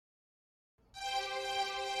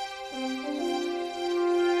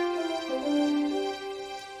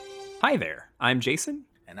Hi there, I'm Jason.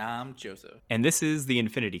 And I'm Joseph. And this is the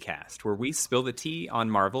Infinity Cast, where we spill the tea on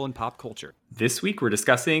Marvel and pop culture. This week we're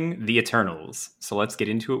discussing The Eternals, so let's get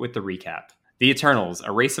into it with the recap. The Eternals,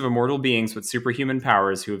 a race of immortal beings with superhuman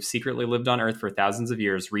powers who have secretly lived on Earth for thousands of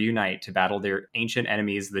years, reunite to battle their ancient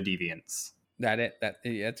enemies, the Deviants.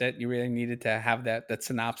 That's it. You really needed to have that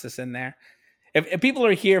synopsis in there. If people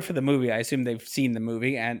are here for the movie, I assume they've seen the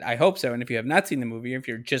movie, and I hope so. And if you have not seen the movie, if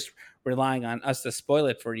you're just relying on us to spoil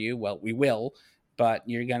it for you, well, we will, but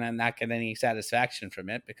you're gonna not get any satisfaction from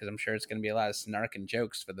it because I'm sure it's gonna be a lot of snark and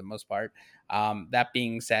jokes for the most part. That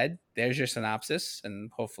being said, there's your synopsis,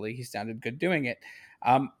 and hopefully he sounded good doing it.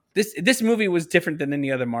 This movie was different than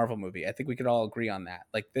any other Marvel movie. I think we could all agree on that.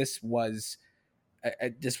 Like this was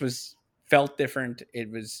felt different. It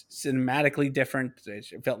was cinematically different.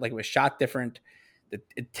 It felt like it was shot different.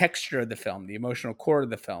 The texture of the film, the emotional core of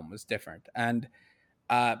the film was different. And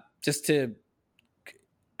just to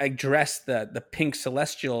address the pink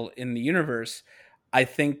celestial in the universe, I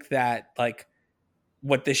think that like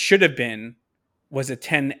what this should have been was a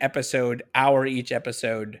 10 episode, hour each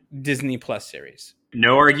episode Disney Plus series.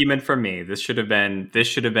 No argument from me. This should have been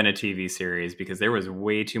a TV series because there was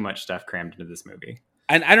way too much stuff crammed into this movie.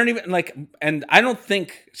 And I don't even I don't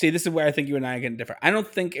think, this is where I think you and I are getting different. I don't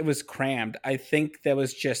think it was crammed. I think there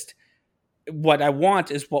was just, what I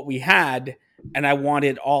want is what we had, and I want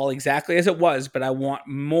it all exactly as it was, but I want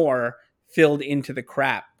more filled into the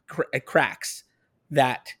cracks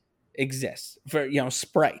that exist. For,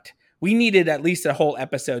 Sprite. We needed at least a whole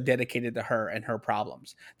episode dedicated to her and her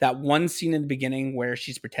problems. That one scene in the beginning where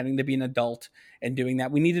she's pretending to be an adult and doing that,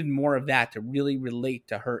 we needed more of that to really relate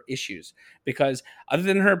to her issues. Because other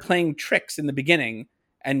than her playing tricks in the beginning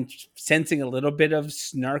and sensing a little bit of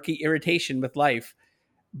snarky irritation with life,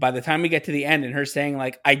 by the time we get to the end and her saying,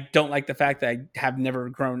 like, I don't like the fact that I have never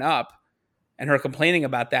grown up, and her complaining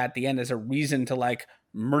about that at the end as a reason to, like,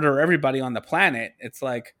 murder everybody on the planet, it's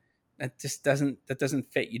like, that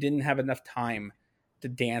doesn't fit. You didn't have enough time to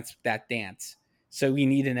dance that dance. So we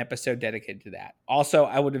need an episode dedicated to that. Also,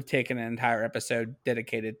 I would have taken an entire episode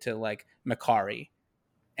dedicated to like Makkari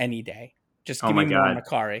any day. Just give me more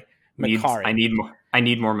Makkari. I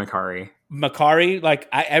need more Makkari. Makkari, like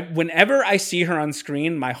I whenever I see her on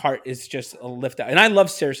screen, my heart is just a lift up. And I love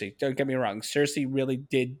Cersei. Don't get me wrong. Cersei really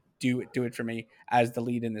did do it for me as the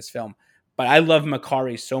lead in this film. But I love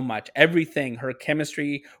Makkari so much. Everything, her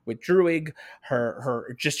chemistry with Druig,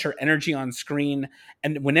 her energy on screen,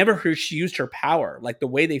 and whenever she used her power, like the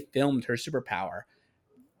way they filmed her superpower,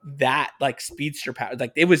 that like speedster power,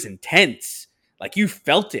 like it was intense. Like you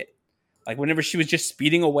felt it. Like whenever she was just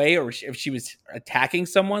speeding away, or if she was attacking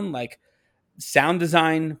someone, like sound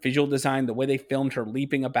design, visual design, the way they filmed her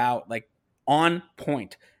leaping about, like on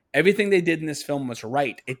point. Everything they did in this film was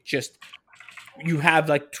right. It just, you have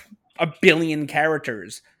like a billion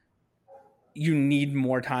characters, you need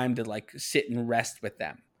more time to like sit and rest with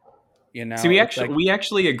them, So we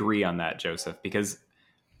actually agree on that, Joseph, because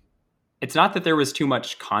it's not that there was too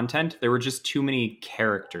much content, there were just too many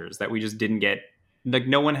characters that we just didn't get. Like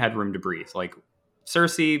no one had room to breathe. Like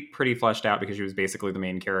Cersei, pretty fleshed out because she was basically the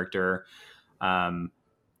main character.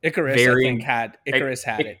 Icarus, I think had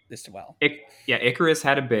it as well. Icarus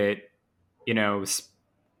had a bit.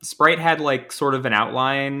 Sprite had like sort of an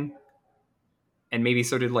outline, and maybe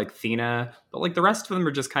so did like Thena, but like the rest of them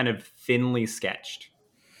are just kind of thinly sketched.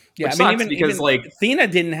 Yeah, I mean, even like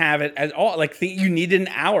Thena didn't have it at all. Like you needed an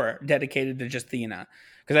hour dedicated to just Thena,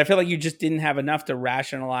 because I feel like you just didn't have enough to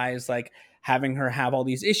rationalize like having her have all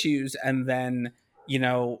these issues, and then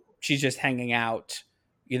she's just hanging out,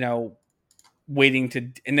 waiting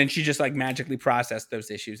to, and then she just like magically processed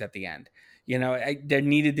those issues at the end. There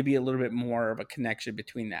needed to be a little bit more of a connection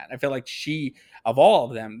between that. I feel like of all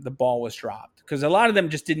of them, the ball was dropped because a lot of them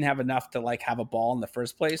just didn't have enough to like have a ball in the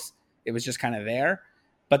first place. It was just kind of there.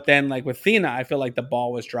 But then like with Thena, I feel like the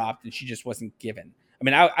ball was dropped and she just wasn't given. I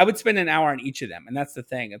mean, I would spend an hour on each of them. And that's the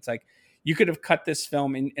thing. It's like, you could have cut this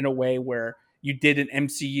film in a way where you did an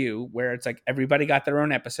MCU where it's like everybody got their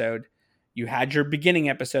own episode. You had your beginning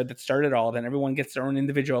episode that started all, then everyone gets their own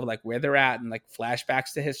individual, like where they're at and like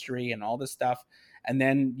flashbacks to history and all this stuff. And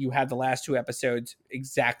then you have the last two episodes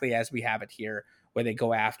exactly as we have it here, where they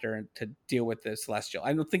go after to deal with the Celestial.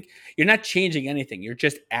 I don't think you're not changing anything. You're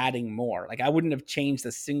just adding more. Like I wouldn't have changed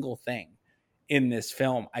a single thing in this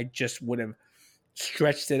film. I just would have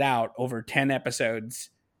stretched it out over 10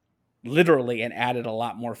 episodes literally and added a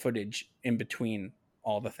lot more footage in between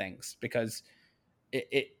all the things, because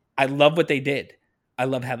I love what they did. I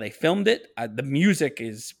love how they filmed it. The music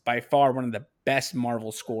is by far one of the best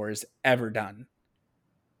Marvel scores ever done.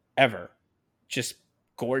 ever. Just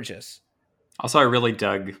gorgeous. Also, I really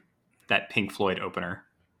dug that Pink Floyd opener.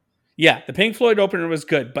 Yeah, the Pink Floyd opener was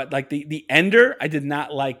good, but like the ender, I did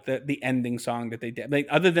not like the ending song that they did. Like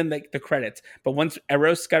other than like the credits, but once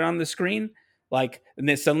Eros got on the screen, like and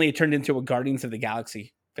then suddenly it turned into a Guardians of the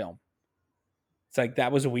Galaxy film. It's like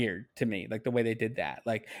that was weird to me, like the way they did that.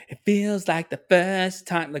 Like it feels like the first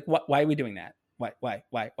time. Like what? Why are we doing that? Why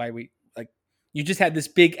are we like? You just had this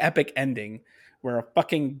big epic ending where a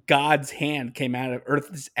fucking god's hand came out of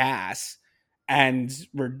Earth's ass, and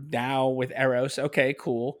we're now with Eros. Okay,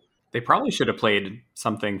 cool. They probably should have played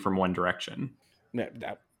something from One Direction.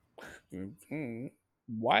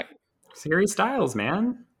 Why? Harry Styles,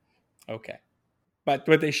 man. Okay, but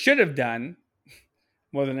what they should have done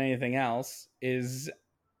more than anything else is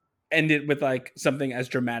end it with like something as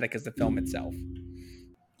dramatic as the film itself.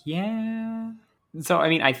 Yeah. So, I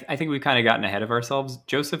mean, I think we've kind of gotten ahead of ourselves.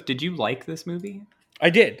 Joseph, did you like this movie? I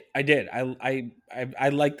did. I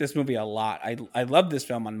like this movie a lot. I love this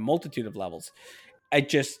film on a multitude of levels.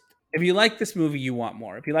 If you like this movie, you want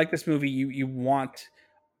more. If you like this movie, you want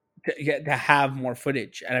to have more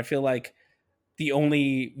footage. And I feel like the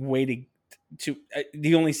only way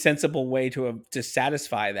the only sensible way to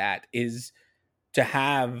satisfy that is to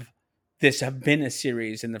have this have been a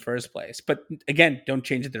series in the first place. But again, don't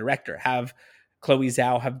change the director. Have Chloe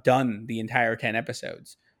Zhao have done the entire 10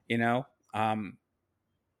 episodes, you know?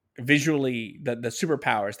 Visually, the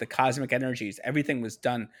superpowers, the cosmic energies, everything was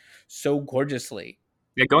done so gorgeously.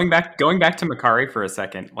 Yeah, going back to Makkari for a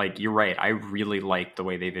second, like you're right. I really liked the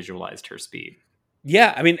way they visualized her speed.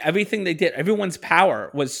 Yeah, I mean everything they did, everyone's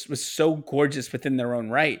power was so gorgeous within their own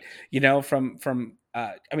right. You know, from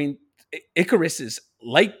I mean Icarus's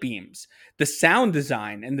light beams, the sound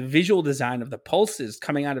design and the visual design of the pulses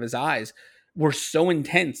coming out of his eyes were so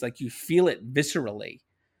intense, like you feel it viscerally.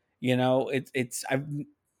 You know,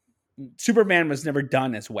 Superman was never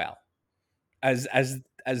done as well as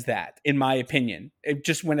that, in my opinion.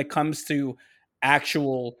 Just when it comes to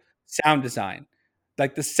actual sound design,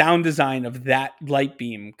 like the sound design of that light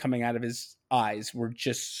beam coming out of his eyes were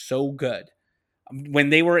just so good. When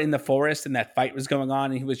they were in the forest and that fight was going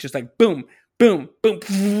on, and he was just like boom, boom, boom,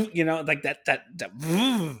 you know, like that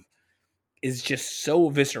is just so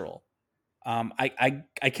visceral. I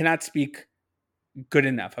cannot speak good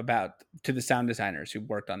enough about to the sound designers who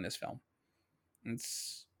worked on this film.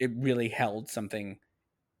 It really held something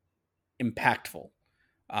impactful.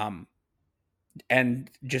 And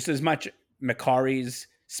just as much Makkari's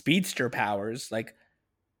speedster powers, like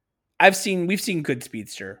we've seen good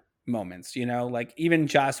speedster moments, you know, like even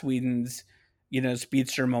Joss Whedon's, you know,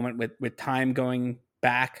 speedster moment with time going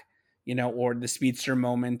back, you know, or the speedster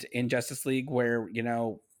moment in Justice League where, you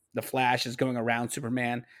know, the Flash is going around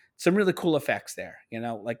Superman. Some really cool effects there, you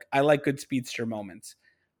know, like I like good speedster moments.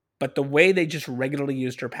 But the way they just regularly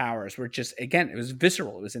used her powers were just, again, it was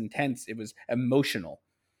visceral, it was intense, it was emotional.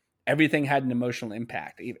 Everything had an emotional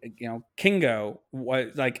impact. You know, Kingo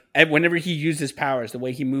was like, whenever he used his powers, the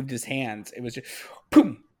way he moved his hands, it was just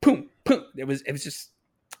boom, boom, boom. It was just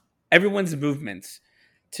everyone's movements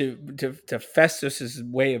to Festus's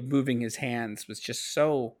way of moving his hands was just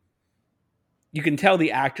so. You can tell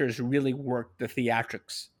the actors really worked the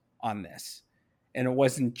theatrics on this, and it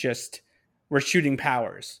wasn't just we're shooting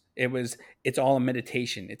powers. It's all a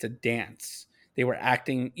meditation. It's a dance. They were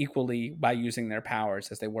acting equally by using their powers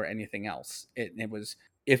as they were anything else.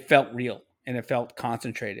 It felt real and it felt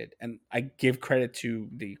concentrated. And I give credit to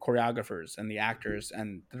the choreographers and the actors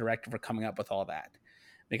and the director for coming up with all that.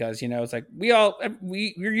 Because, you know, it's like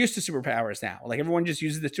we're used to superpowers now. Like everyone just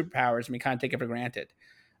uses the superpowers and we kind of take it for granted.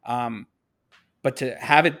 But to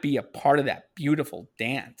have it be a part of that beautiful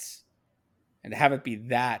dance and to have it be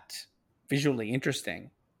that visually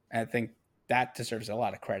interesting, I think that deserves a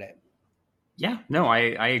lot of credit. Yeah, no,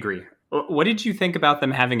 I agree. What did you think about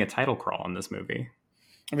them having a title crawl in this movie?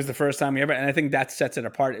 It was the first time we ever, and I think that sets it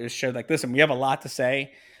apart. It showed like, listen, we have a lot to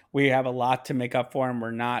say. We have a lot to make up for, and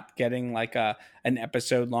we're not getting like an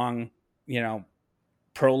episode long, you know,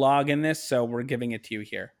 prologue in this. So we're giving it to you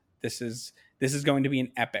here. This is going to be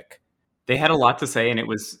an epic. They had a lot to say, and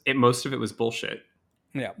most of it was bullshit.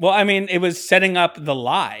 Yeah. Well, I mean, it was setting up the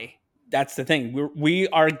lie. That's the thing. We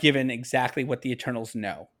are given exactly what the Eternals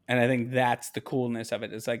know. And I think that's the coolness of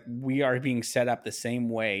it. It's like we are being set up the same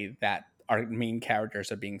way that our main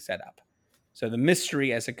characters are being set up. So the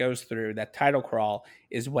mystery as it goes through, that title crawl,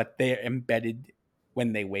 is what they're embedded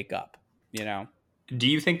when they wake up, you know? Do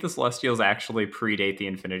you think the Celestials actually predate the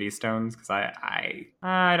Infinity Stones? Because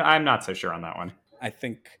I'm not so sure on that one. I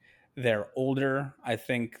think they're older. I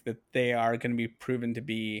think that they are going to be proven to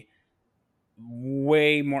be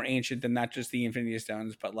way more ancient than not just the Infinity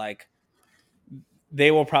Stones, but like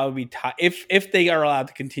they will probably be tied if they are allowed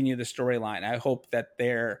to continue the storyline. I hope that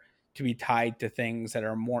they're to be tied to things that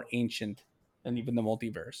are more ancient than even the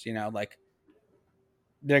multiverse. You know, like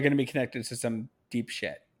they're going to be connected to some deep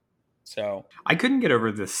shit. So I couldn't get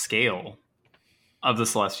over the scale of the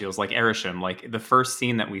Celestials, like Arishem. Like the first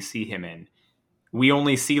scene that we see him in, we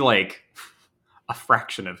only see like a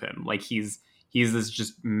fraction of him. Like he's this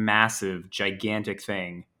just massive, gigantic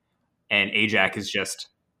thing, and Ajak is just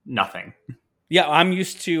nothing. Yeah, I'm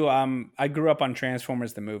used to. I grew up on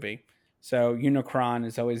Transformers the movie, so Unicron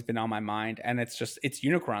has always been on my mind, and it's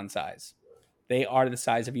Unicron size. They are the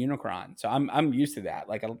size of Unicron, so I'm used to that.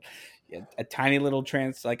 Like a tiny little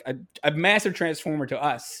like a massive Transformer to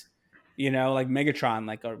us, you know, like Megatron.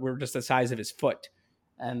 Like we're just the size of his foot,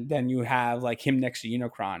 and then you have like him next to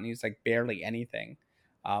Unicron. He's like barely anything.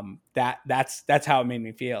 That's how it made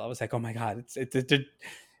me feel. I was like, oh my god,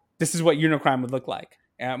 this is what Unicron would look like.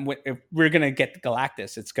 If we're going to get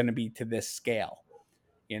Galactus, it's going to be to this scale,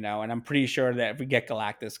 you know, and I'm pretty sure that if we get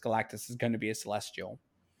Galactus is going to be a Celestial.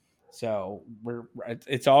 So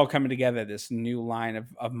it's all coming together, this new line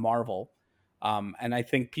of Marvel. And I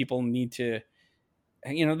think people need to,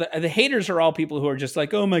 you know, the haters are all people who are just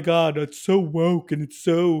like, oh my God, that's so woke. And it's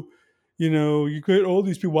so, you know, you get all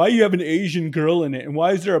these people. Why you have an Asian girl in it? And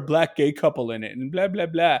why is there a black gay couple in it? And blah, blah,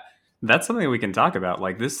 blah. That's something we can talk about.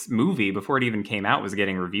 Like this movie, before it even came out, was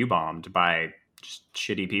getting review bombed by just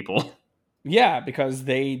shitty people. Yeah, because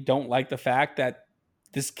they don't like the fact that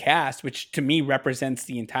this cast, which to me represents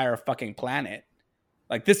the entire fucking planet,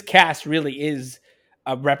 like this cast really is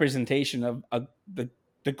a representation of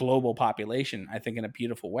the global population, I think, in a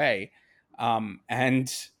beautiful way.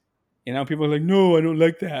 And, you know, people are like, no, I don't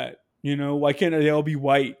like that. You know, why can't they all be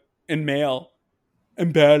white and male?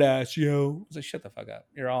 And badass, yo. I was like, shut the fuck up.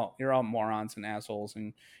 You're all morons and assholes,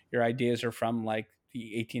 and your ideas are from like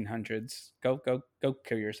the 1800s. Go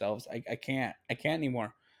kill yourselves. I can't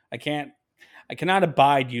anymore. I cannot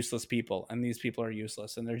abide useless people, and these people are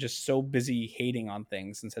useless, and they're just so busy hating on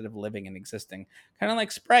things instead of living and existing. Kind of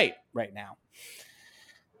like Sprite right now.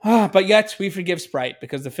 But yet we forgive Sprite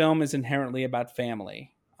because the film is inherently about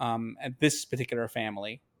family. And this particular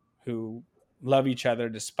family who love each other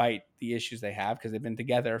despite the issues they have because they've been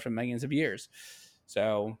together for millions of years.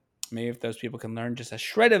 So maybe if those people can learn just a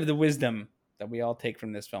shred of the wisdom that we all take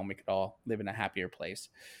from this film, we could all live in a happier place.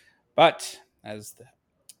 But as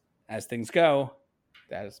things go,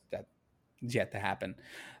 that is yet to happen.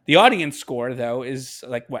 The audience score, though, is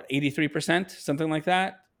like what, 83%, something like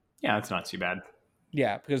that. Yeah, that's not too bad.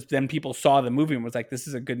 Yeah, because then people saw the movie and was like, "This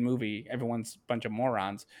is a good movie." Everyone's a bunch of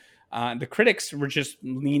morons. The critics were just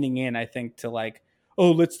leaning in, I think, to like,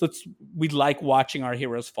 oh, we like watching our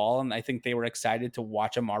heroes fall, and I think they were excited to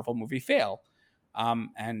watch a Marvel movie fail.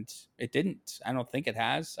 And it didn't. I don't think it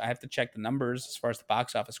has. I have to check the numbers as far as the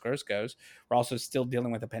box office gross goes. We're also still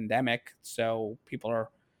dealing with a pandemic, so people are.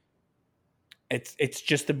 It's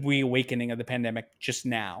just the reawakening of the pandemic just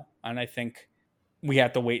now, and I think we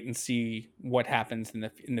have to wait and see what happens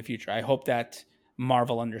in the future. I hope that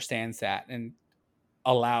Marvel understands that and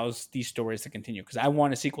allows these stories to continue, because I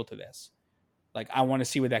want a sequel to this. Like, I want to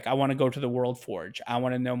see what I want to go to the World Forge. I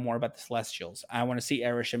want to know more about the Celestials. I want to see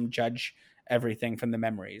Arishem judge everything from the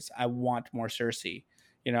memories. I want more Cersei.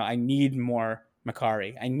 You know, I need more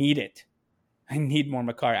Makkari. I need it. I need more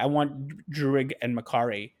Makkari. I want Druig and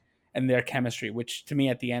Makkari and their chemistry, which to me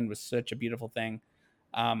at the end was such a beautiful thing.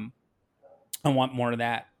 I want more of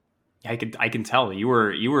that. I can tell you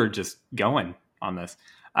were just going on this.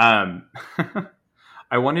 I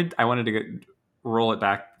wanted to roll it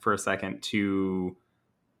back for a second to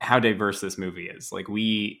how diverse this movie is. Like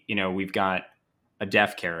we've got a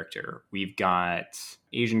deaf character, we've got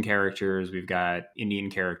Asian characters, we've got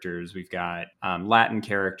Indian characters, we've got Latin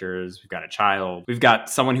characters, we've got a child, we've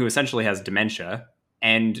got someone who essentially has dementia,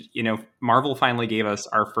 and Marvel finally gave us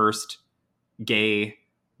our first gay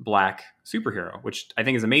Black superhero, which I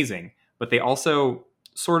think is amazing. But they also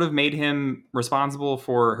sort of made him responsible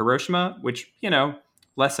for Hiroshima, which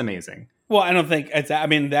less amazing. Well, I don't think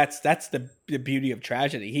that's the beauty of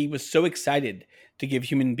tragedy. He was so excited to give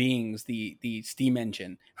human beings the steam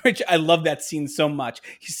engine, which I love that scene so much.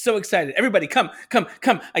 He's so excited. Everybody, come.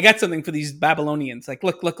 I got something for these Babylonians. Like,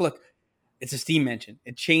 look. It's a steam engine.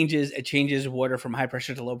 It changes water from high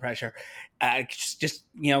pressure to low pressure. Just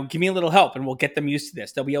give me a little help and we'll get them used to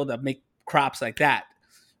this. They'll be able to make crops like that.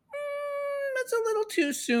 That's a little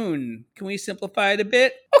too soon. Can we simplify it a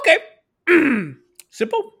bit? Okay.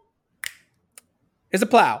 Simple. It's a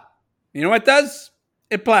plow. You know what it does?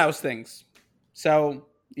 It plows things. So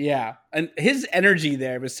Yeah, and his energy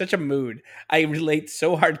there was such a mood. I relate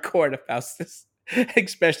so hardcore to Faustus,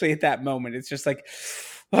 especially at that moment. It's just like,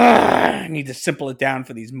 I need to simple it down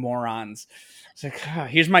for these morons. It's like,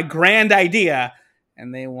 here's my grand idea,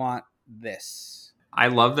 and they want this. I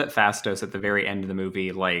love that Phastos at the very end of the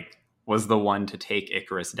movie, like, was the one to take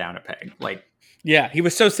Icarus down a peg. Like, yeah, he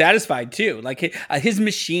was so satisfied too. Like his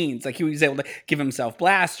machines, like he was able to give himself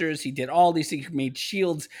blasters. He did all these things. He made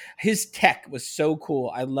shields. His tech was so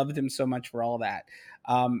cool. I loved him so much for all that.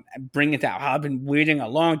 Bring it out. I've been waiting a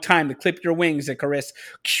long time to clip your wings, Icarus.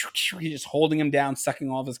 He's just holding him down, sucking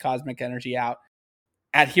all of his cosmic energy out.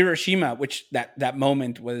 At Hiroshima, which that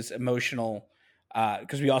moment was emotional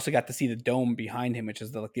because we also got to see the dome behind him, which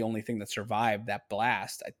is the only thing that survived that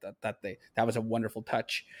blast. I thought that was a wonderful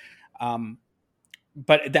touch.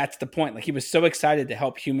 But that's the point. Like he was so excited to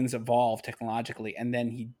help humans evolve technologically, and then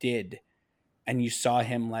he did, and you saw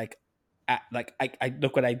him like I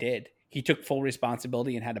look what I did. He took full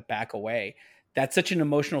responsibility and had to back away. That's such an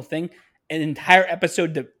emotional thing. An entire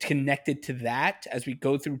episode connected to that as we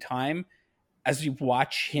go through time, as we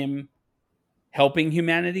watch him helping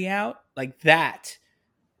humanity out like that.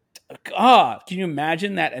 Can you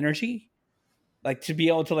imagine that energy? Like to be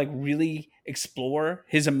able to like really explore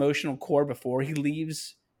his emotional core before he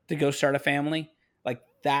leaves to go start a family. Like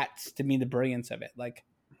that's to me the brilliance of it. Like,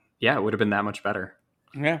 yeah, it would have been that much better.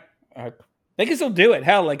 Yeah. They can still do it.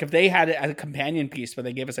 Hell, like if they had it as a companion piece where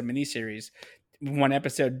they gave us a miniseries, one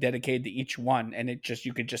episode dedicated to each one, and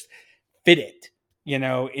you could just fit it,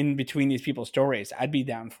 in between these people's stories. I'd be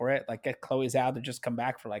down for it. Like get Chloe Zhao to just come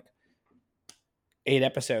back for like 8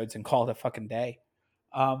 episodes and call it a fucking day.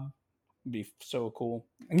 Be so cool.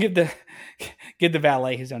 And give the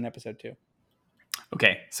valet his own episode too.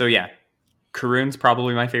 Okay, so yeah, Karun's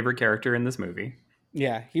probably my favorite character in this movie.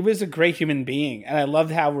 Yeah, he was a great human being, and I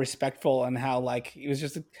loved how respectful and how like he was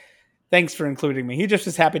just. Thanks for including me. He just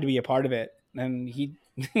was happy to be a part of it, and he,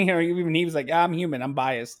 even he was like, "I'm human. I'm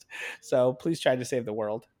biased, so please try to save the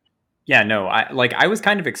world." Yeah, no, I was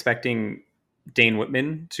kind of expecting Dane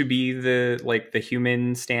Whitman to be the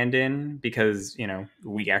human stand-in because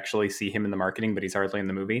we actually see him in the marketing, but he's hardly in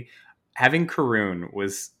the movie. Having Karun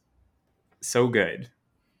was so good,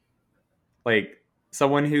 like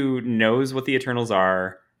someone who knows what the Eternals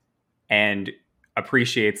are and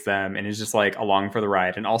appreciates them and is just like along for the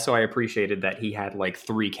ride. And also, I appreciated that he had like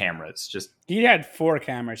 3 cameras. He had 4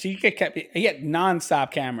 cameras. He had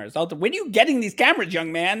nonstop cameras. When are you getting these cameras,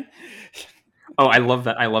 young man? Oh, I love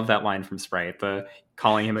that. I love that line from Sprite, the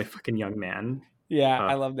calling him a fucking young man. Yeah,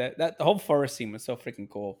 I love that. That the whole forest scene was so freaking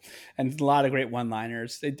cool, and a lot of great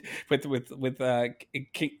one-liners with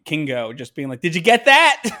Kingo just being like, "Did you get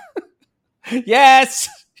that?" yes,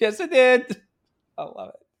 I did. I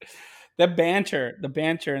love it. The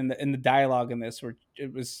banter and the dialogue in this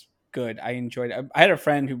it was good. I enjoyed it. I had a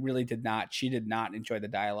friend who really did not. She did not enjoy the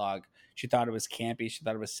dialogue. She thought it was campy. She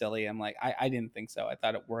thought it was silly. I'm like, I didn't think so. I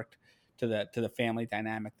thought it worked to the family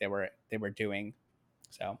dynamic they were doing.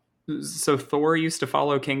 So Thor used to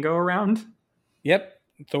follow Kingo around? Yep.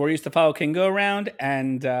 Thor used to follow Kingo around,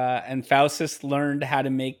 and Faustus learned how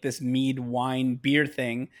to make this mead, wine, beer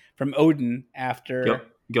thing from Odin after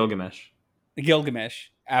Gilgamesh.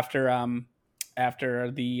 After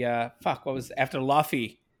after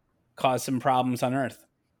Luffy caused some problems on Earth.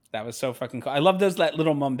 That was so fucking cool. I love that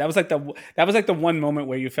little moment. That was like the one moment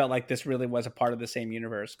where you felt like this really was a part of the same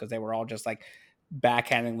universe because they were all just like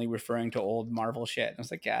backhandedly referring to old Marvel shit. And I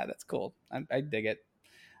was like, yeah, that's cool. I dig it.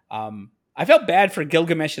 I felt bad for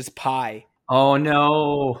Gilgamesh's pie. Oh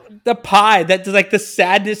no, the pie. That's like the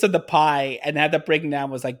sadness of the pie, and how that breaking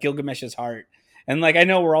down was like Gilgamesh's heart. And like I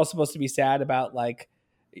know we're all supposed to be sad about like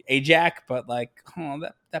Ajax, but like,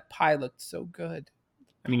 that pie looked so good.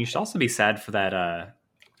 I mean, you should also be sad for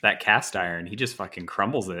that cast iron. He just fucking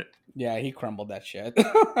crumbles it. Yeah, he crumbled that shit.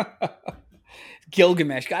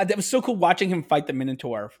 Gilgamesh. God, that was so cool watching him fight the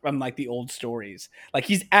Minotaur from like the old stories. Like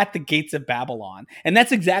he's at the gates of Babylon. And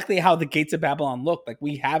that's exactly how the gates of Babylon look. Like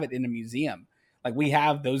we have it in a museum. Like we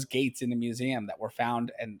have those gates in a museum that were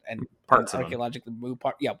found and parts archaeologically moved.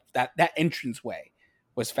 Yeah, that entranceway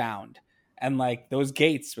was found. And like those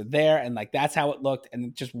gates were there, and like that's how it looked.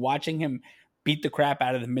 And just watching him beat the crap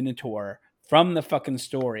out of the Minotaur from the fucking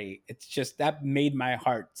story, it's just that made my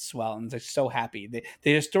heart swell. And I was so happy. The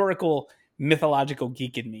historical mythological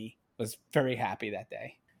geek in me was very happy that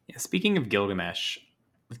day. Yeah, speaking of Gilgamesh,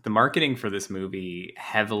 the marketing for this movie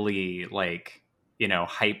heavily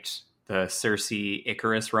hyped the Cersei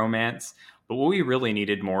Icarus romance. But what we really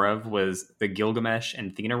needed more of was the Gilgamesh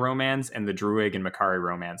and Thena romance and the Druig and Makari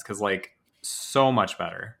romance, because like so much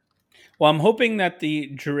better. Well, I'm hoping that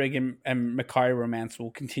the Druig and Makari romance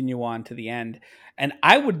will continue on to the end. And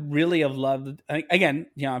I would really have loved, again,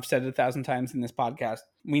 I've said it 1,000 times in this podcast,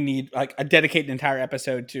 we need like a dedicated entire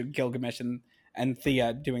episode to Gilgamesh and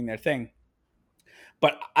Thea doing their thing.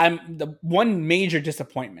 But the one major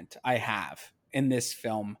disappointment I have in this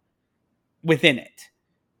film within it,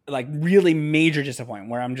 like really major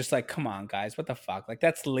disappointment, where I'm just like, come on, guys, what the fuck? Like,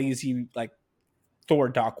 that's lazy, like Thor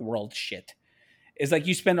Dark World shit. Is like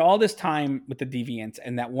you spend all this time with the deviants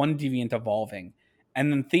and that one deviant evolving,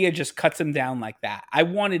 and then Thea just cuts him down like that. I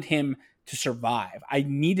wanted him to survive. I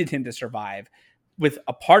needed him to survive with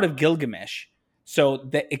a part of Gilgamesh so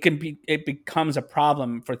that it becomes a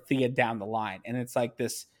problem for Thea down the line. And it's like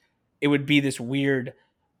this, it would be this weird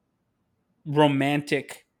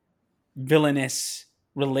romantic villainous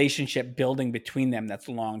relationship building between them that's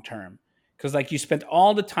long term. Because like you spent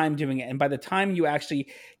all the time doing it, and by the time you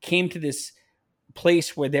actually came to this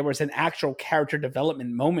place where there was an actual character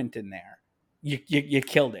development moment in there, you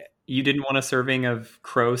killed it. You didn't want a serving of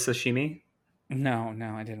crow sashimi? No,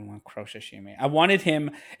 I didn't want crow sashimi. I wanted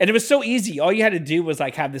him, and it was so easy. All you had to do was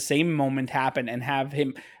like have the same moment happen and have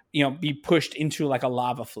him, be pushed into like a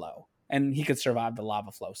lava flow, and he could survive the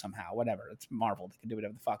lava flow somehow. Whatever, it's Marvel; they can do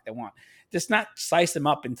whatever the fuck they want. Just not slice them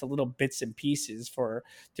up into little bits and pieces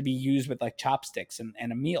to be used with like chopsticks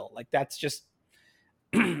and a meal. Like that's just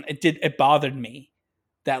it bothered me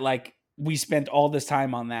that like we spent all this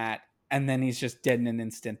time on that and then he's just dead in an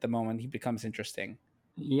instant the moment he becomes interesting.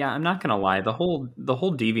 Yeah, I'm not gonna lie, the whole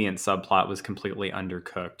deviant subplot was completely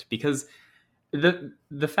undercooked, because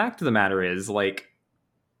the fact of the matter is, like,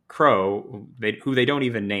 Crow, who they don't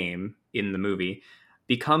even name in the movie,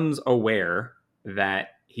 becomes aware that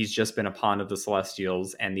he's just been a pawn of the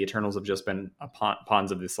Celestials and the Eternals have just been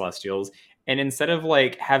pawns of the Celestials. And instead of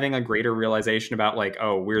like having a greater realization about like,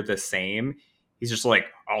 oh, we're the same, he's just like,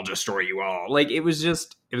 I'll destroy you all. Like, it was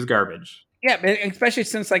garbage. Yeah, especially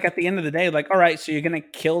since like at the end of the day, like, all right, so you're going to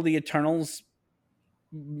kill the Eternals.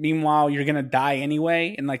 Meanwhile, you're going to die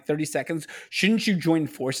anyway in like 30 seconds. Shouldn't you join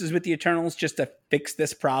forces with the Eternals just to fix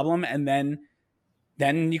this problem? And then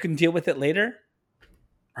you can deal with it later.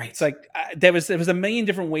 Right. It's like there was a million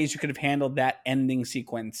different ways you could have handled that ending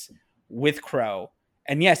sequence with Crow.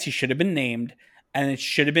 And yes, he should have been named, and it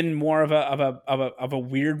should have been more of a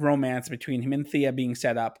weird romance between him and Thea being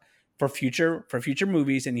set up for future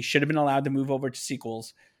movies, and he should have been allowed to move over to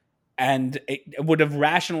sequels, and it would have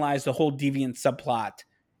rationalized the whole deviant subplot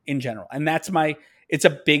in general. And it's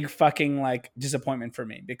a big fucking like disappointment for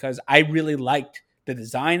me, because I really liked the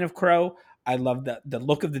design of Crow. I loved the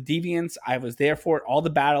look of the deviants. I was there for it. All the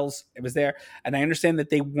battles, it was there. And I understand that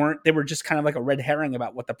they were just kind of like a red herring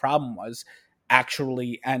about what the problem was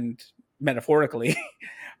actually and metaphorically.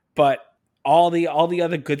 But all the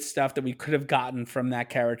other good stuff that we could have gotten from that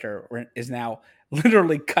character is now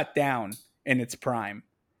literally cut down in its prime.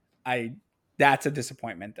 That's a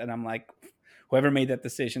disappointment. And I'm like, whoever made that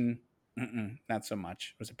decision, not so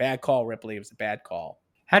much. It was a bad call, Ripley. It was a bad call.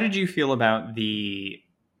 How did you feel about the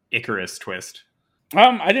Icarus twist?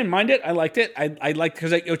 I didn't mind it. I liked it. I liked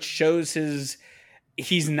because it shows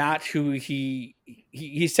he's not who he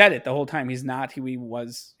said it the whole time. He's not who he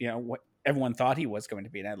was, what everyone thought he was going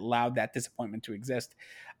to be. And it allowed that disappointment to exist.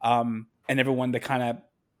 And everyone to kind of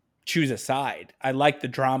choose a side. I liked the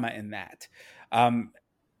drama in that. And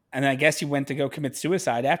I guess he went to go commit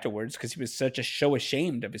suicide afterwards because he was so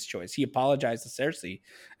ashamed of his choice. He apologized to Cersei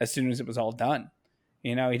as soon as it was all done.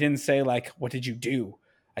 He didn't say like, what did you do?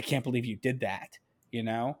 I can't believe you did that.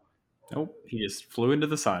 Nope. He just flew into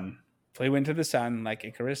the sun. Flew into the sun like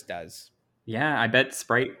Icarus does. Yeah, I bet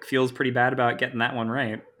Sprite feels pretty bad about getting that one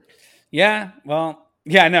right. Yeah, well,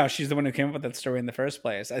 yeah, no, she's the one who came up with that story in the first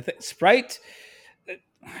place. I think Sprite,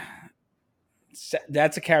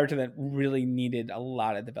 that's a character that really needed a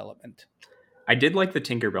lot of development. I did like the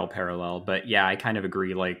Tinkerbell parallel, but yeah, I kind of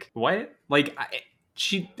agree. Like, what? Like,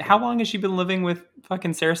 how long has she been living with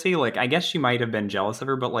fucking Cersei? Like, I guess she might have been jealous of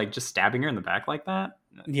her, but like just stabbing her in the back like that?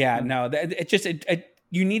 Yeah, no,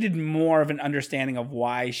 you needed more of an understanding of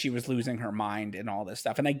why she was losing her mind and all this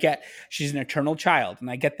stuff. And I get she's an eternal child,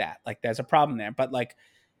 and I get that. Like, there's a problem there, but like,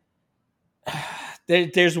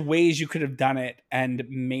 there's ways you could have done it and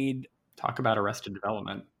made. Talk about Arrested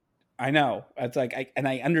Development. I know. It's like,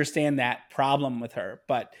 I understand that problem with her,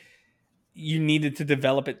 but you needed to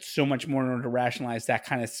develop it so much more in order to rationalize that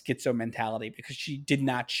kind of schizo mentality, because she did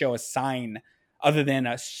not show a sign other than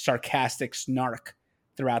a sarcastic snark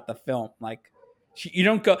throughout the film. Like, you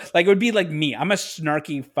don't go like, it would be like me. I'm a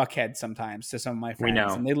snarky fuckhead sometimes to some of my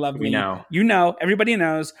friends, and they love me. We know. Everybody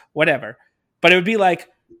knows, whatever. But it would be like,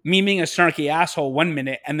 me being a snarky asshole 1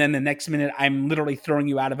 minute, and then the next minute I'm literally throwing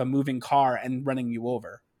you out of a moving car and running you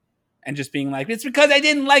over. And just being like, it's because I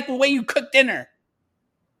didn't like the way you cooked dinner.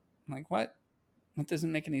 I'm like, what? That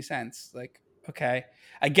doesn't make any sense. Like, okay.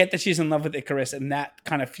 I get that she's in love with Ikaris, and that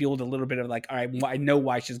kind of fueled a little bit of like, all right, I know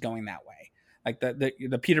why she's going that way. Like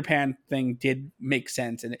the Peter Pan thing did make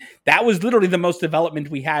sense. And that was literally the most development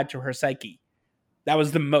we had to her psyche. That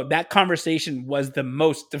was that conversation was the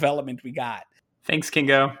most development we got. Thanks,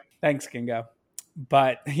 Kingo.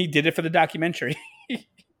 But he did it for the documentary.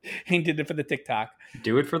 He did it for the TikTok.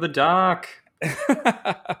 Do it for the doc.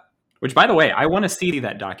 Which, by the way, I want to see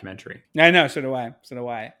that documentary. I know, so do I.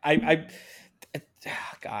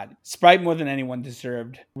 God, Sprite more than anyone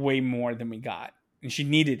deserved way more than we got, and she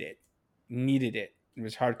needed it. It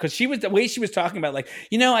was hard because the way she was talking about, like,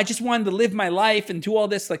 I just wanted to live my life and do all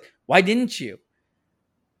this. Like, why didn't you?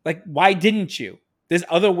 There's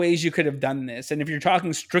other ways you could have done this, and if you're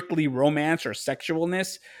talking strictly romance or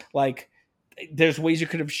sexualness, like, there's ways you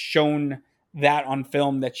could have shown that on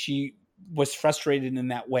film that she was frustrated in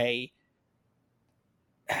that way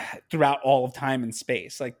throughout all of time and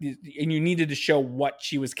space. Like, and you needed to show what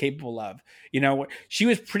she was capable of. She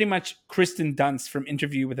was pretty much Kristen Dunst from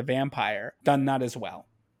Interview with a Vampire done not as well,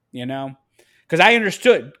 because I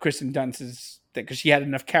understood Kristen Dunst's thing because she had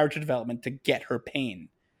enough character development to get her pain,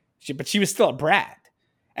 but she was still a brat.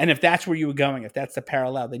 And if that's where you were going, if that's the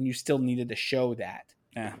parallel, then you still needed to show that.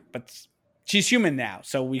 But she's human now,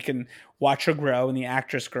 so we can watch her grow and the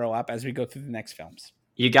actress grow up as we go through the next films.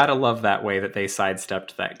 You gotta love that way that they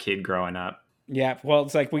sidestepped that kid growing up. Yeah, well,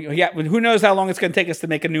 it's like who knows how long it's going to take us to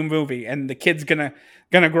make a new movie, and the kid's gonna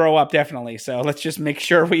grow up definitely. So let's just make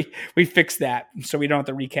sure we fix that so we don't have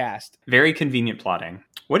to recast. Very convenient plotting.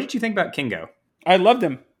 What did you think about Kingo? I loved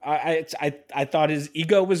him. I thought his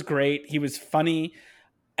ego was great. He was funny,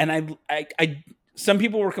 and I some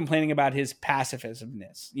people were complaining about his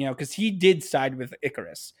pacifismness, because he did side with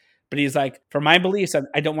Ikaris, but he's like, for my beliefs,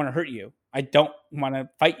 I don't want to hurt you. I don't want to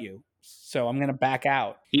fight you. So I'm going to back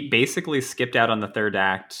out. He basically skipped out on the third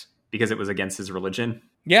act because it was against his religion.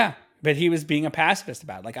 Yeah, but he was being a pacifist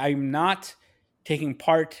about it. Like, I'm not taking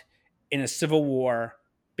part in a civil war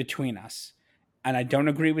between us. And I don't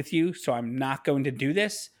agree with you, so I'm not going to do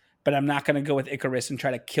this. But I'm not going to go with Ikaris and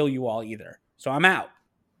try to kill you all either. So I'm out.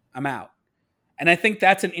 And I think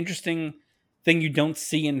that's an interesting thing you don't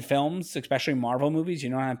see in films, especially Marvel movies. You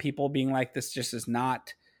don't have people being like, this just is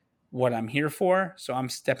not what I'm here for, so I'm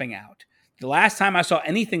stepping out. The last time I saw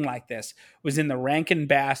anything like this was in the Rankin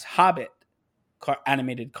Bass Hobbit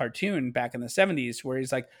animated cartoon back in the 70s, where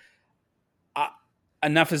he's like,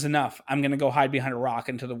 enough is enough. I'm going to go hide behind a rock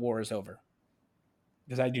until the war is over,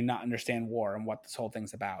 because I do not understand war and what this whole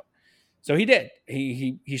thing's about. So he did.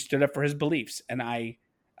 He stood up for his beliefs, and I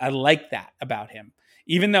like that about him.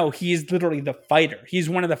 Even though he's literally the fighter, he's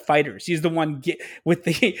one of the fighters. He's the one with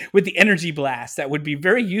the energy blast that would be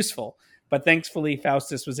very useful. But thankfully,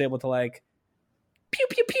 Faustus was able to like pew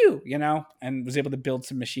pew pew, and was able to build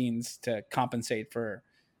some machines to compensate for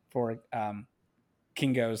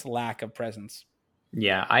Kingo's lack of presence.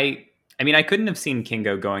 Yeah, I mean, I couldn't have seen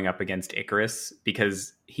Kingo going up against Ikaris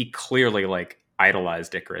because he clearly like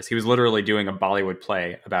idolized Ikaris. He was literally doing a Bollywood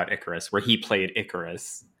play about Ikaris where he played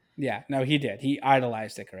Ikaris. Yeah, no, he did. He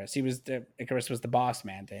idolized Ikaris. Ikaris was the boss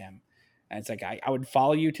man to him. And it's like, I would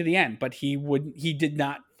follow you to the end, but he did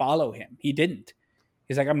not follow him. He didn't.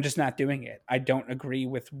 He's like, I'm just not doing it. I don't agree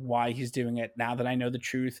with why he's doing it now that I know the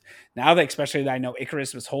truth. Now that, especially that I know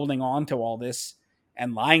Ikaris was holding on to all this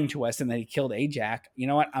and lying to us and that he killed Ajax, you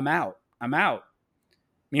know what? I'm out.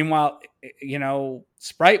 Meanwhile,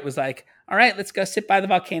 Sprite was like, all right, let's go sit by the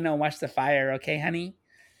volcano and watch the fire. Okay, honey?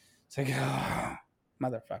 It's like, oh,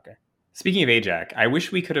 motherfucker. Speaking of Ajax, I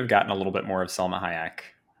wish we could have gotten a little bit more of Salma Hayek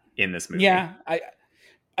in this movie. Yeah,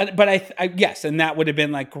 yes, and that would have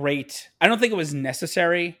been like great. I don't think it was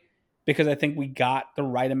necessary because I think we got the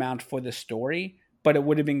right amount for the story, but it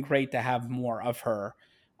would have been great to have more of her.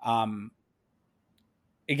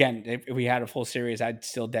 Again, if we had a full series, I'd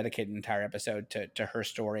still dedicate an entire episode to her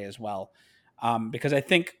story as well, because I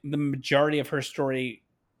think the majority of her story,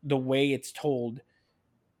 the way it's told,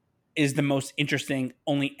 is the most interesting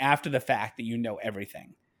only after the fact that you know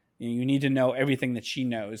everything. You need to know everything that she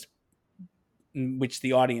knows, which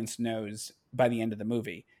the audience knows by the end of the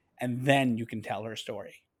movie. And then you can tell her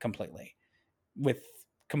story completely with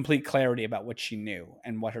complete clarity about what she knew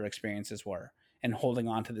and what her experiences were and holding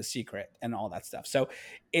on to the secret and all that stuff. So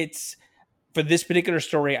it's, for this particular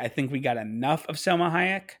story, I think we got enough of Salma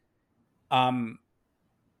Hayek.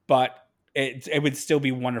 But it would still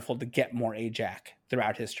be wonderful to get more Ajax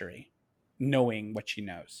throughout history, knowing what she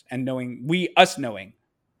knows and knowing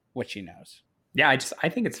what she knows. Yeah, I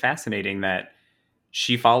think it's fascinating that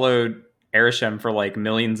she followed Arishem for like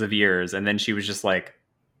millions of years, and then she was just like,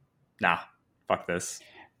 nah, fuck this.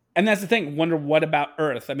 And that's the thing. Wonder what about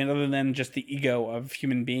Earth? I mean, other than just the ego of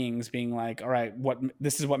human beings being like, all right,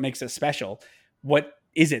 this is what makes it special. What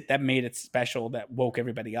is it that made it special that woke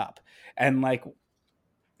everybody up? And like,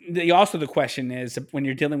 the question is, when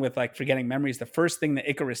you're dealing with like forgetting memories, the first thing that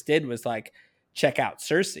Icarus did was like check out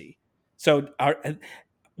Cersei. So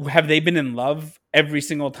have they been in love every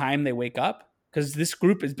single time they wake up? Because this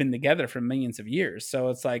group has been together for millions of years. So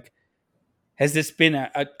it's like, has this been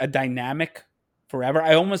a dynamic forever?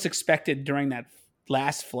 I almost expected during that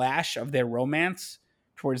last flash of their romance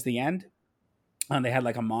towards the end, they had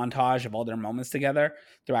like a montage of all their moments together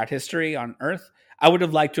throughout history on Earth. I would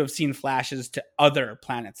have liked to have seen flashes to other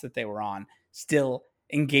planets that they were on, still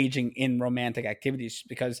engaging in romantic activities,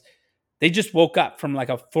 because they just woke up from like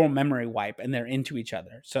a full memory wipe and they're into each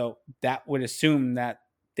other. So that would assume that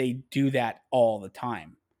they do that all the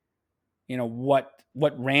time. You know, what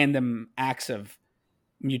random acts of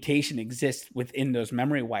mutation exists within those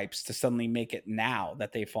memory wipes to suddenly make it now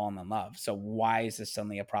that they've fallen in love? So why is this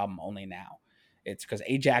suddenly a problem only now? It's because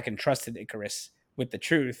Ajax entrusted Icarus with the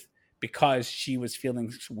truth because she was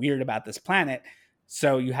feeling weird about this planet.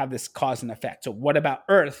 So you have this cause and effect. So what about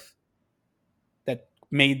Earth that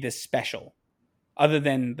made this special, other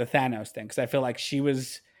than the Thanos thing? Because I feel like she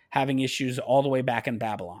was having issues all the way back in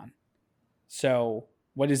Babylon. So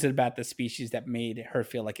what is it about the species that made her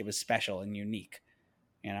feel like it was special and unique?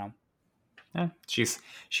 You know? Yeah,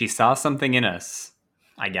 she saw something in us,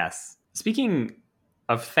 I guess. Speaking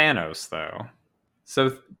of Thanos, though,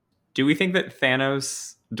 so do we think that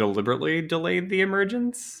Thanos deliberately delayed the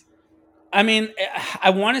emergence? I mean,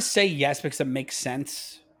 I want to say yes because it makes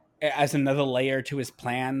sense as another layer to his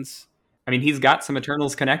plans. I mean, he's got some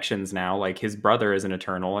Eternals connections now. Like his brother is an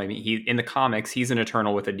Eternal. I mean, he in the comics he's an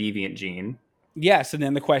Eternal with a deviant gene. Yes, and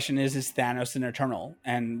then the question is Thanos an Eternal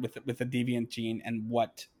and with a deviant gene, and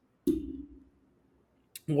what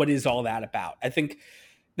is all that about? I think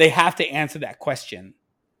they have to answer that question,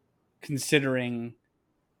 considering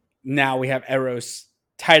now we have Eros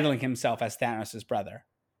titling himself as Thanos' brother.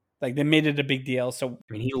 Like they made it a big deal. So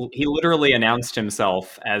I mean, he literally announced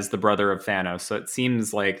himself as the brother of Thanos. So it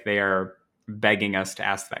seems like they are begging us to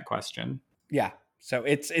ask that question. Yeah, so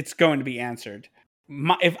it's going to be answered.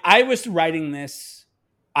 If I was writing this,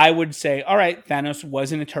 I would say, all right, Thanos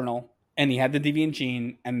was an Eternal, and he had the deviant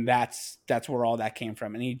gene, and that's where all that came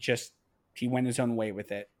from. And he went his own way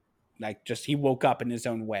with it. Like just he woke up in his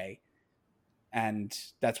own way, and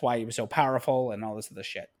that's why he was so powerful and all this other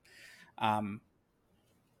shit.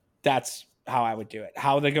 That's how I would do it.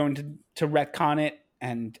 How they're going to retcon it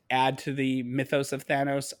and add to the mythos of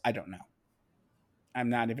Thanos, I don't know.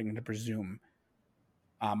 I'm not even going to presume.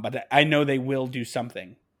 But I know they will do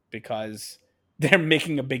something because they're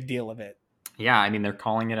making a big deal of it. Yeah, I mean, they're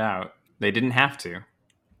calling it out. They didn't have to.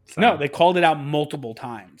 So. No, they called it out multiple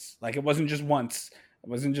times. Like it wasn't just once. It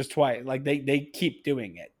wasn't just twice. Like they keep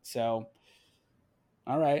doing it. So,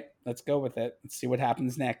 all right, let's go with it. Let's see what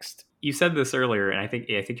happens next. You said this earlier, and I think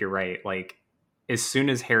you're right. Like as soon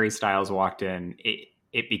as Harry Styles walked in,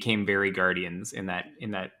 it became very Guardians in that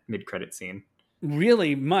mid-credit scene.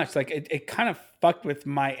 Really much. Like it kind of fucked with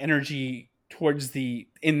my energy towards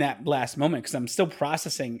in that last moment, because I'm still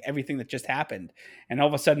processing everything that just happened, and all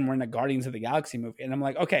of a sudden we're in a Guardians of the Galaxy movie, and I'm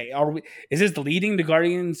like, okay, is this leading to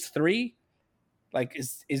Guardians 3? Like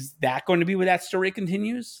is that going to be where that story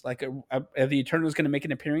continues? Like are the Eternals going to make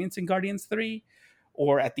an appearance in Guardians 3,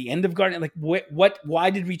 or at the end of Guardian? Like why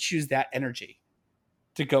did we choose that energy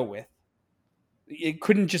to go with? It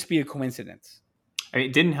couldn't just be a coincidence. I mean,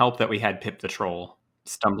 it didn't help that we had Pip the Troll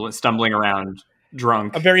stumbling around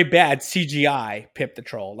drunk. A very bad CGI Pip the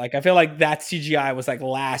Troll. Like I feel like that CGI was like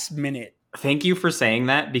last minute. Thank you for saying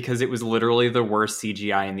that, because it was literally the worst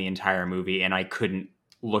CGI in the entire movie, and I couldn't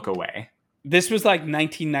look away. This was like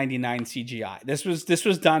 1999 CGI. This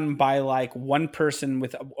was done by like one person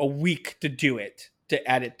with a week to do it, to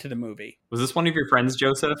add it to the movie. Was this one of your friends,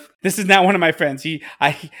 Joseph? This is not one of my friends. They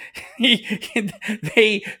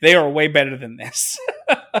are way better than this.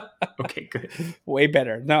 Okay, good. Way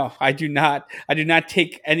better. No, I do not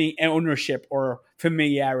take any ownership or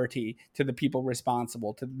familiarity to the people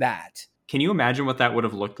responsible to that. Can you imagine what that would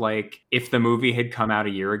have looked like if the movie had come out a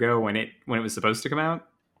year ago when it was supposed to come out?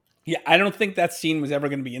 Yeah, I don't think that scene was ever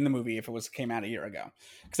going to be in the movie if it came out a year ago,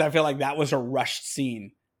 because I feel like that was a rushed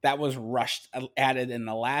scene. That was rushed, added in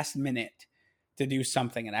the last minute to do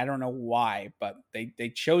something, and I don't know why, but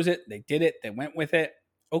they chose it, they did it, they went with it.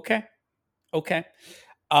 Okay.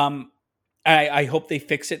 I hope they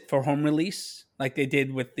fix it for home release. like they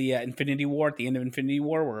did with the Infinity War at the end of Infinity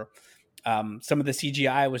War, where some of the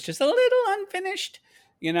CGI was just a little unfinished,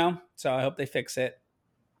 so I hope they fix it.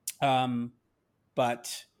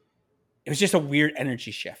 But it was just a weird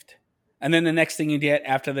energy shift. And then the next thing you get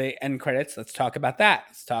after the end credits, let's talk about that.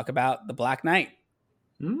 Let's talk about the Black Knight.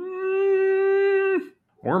 More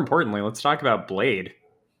importantly, let's talk about Blade.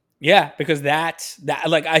 Yeah, because that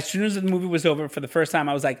like as soon as the movie was over for the first time,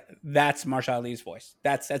 I was like, that's Mahershala Ali's voice.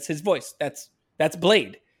 That's his voice. That's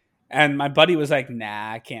Blade. And my buddy was like,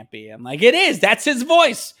 nah, it can't be. I'm like, it is. That's his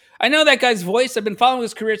voice. I know that guy's voice. I've been following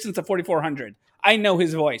his career since the 4400. I know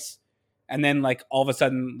his voice. And then like all of a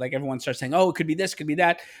sudden, like everyone starts saying, oh, it could be this, could be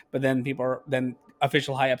that. But then then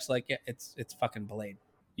official high ups like, yeah, it's fucking Blade.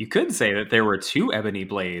 You could say that there were 2 ebony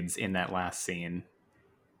blades in that last scene.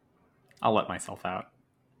 I'll let myself out.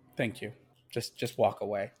 Thank you. Just walk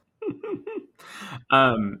away.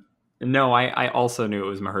 No, I also knew it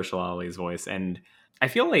was Mahershala Ali's voice, and I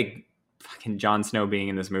feel like fucking Jon Snow being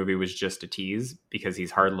in this movie was just a tease because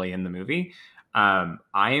he's hardly in the movie. I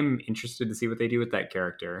am interested to see what they do with that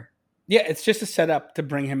character. Yeah, it's just a setup to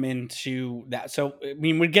bring him into that. So, I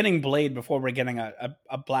mean, we're getting Blade before we're getting a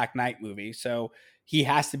Black Knight movie, so he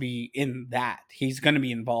has to be in that. He's going to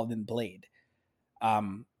be involved in Blade.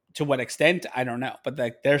 To what extent, I don't know, but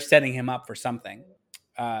like they're setting him up for something.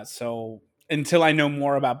 So until I know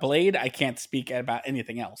more about Blade, I can't speak about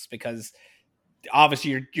anything else because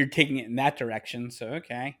obviously you're taking it in that direction. So,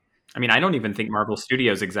 okay. I mean, I don't even think Marvel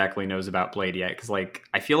Studios exactly knows about Blade yet. Cause like,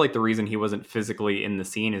 I feel like the reason he wasn't physically in the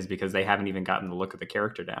scene is because they haven't even gotten the look of the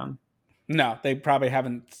character down. No, they probably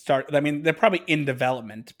haven't started. I mean, they're probably in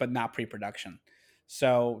development, but not pre-production.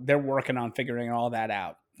 So they're working on figuring all that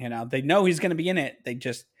out. They know he's going to be in it.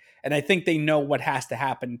 And I think they know what has to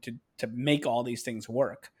happen to make all these things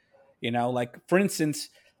work. Like for instance,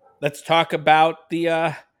 let's talk about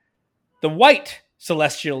the white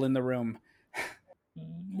celestial in the room.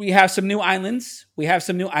 We have some new islands. We have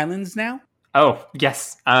some new islands now. Oh,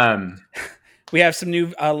 yes. We have some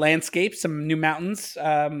new landscapes, some new mountains.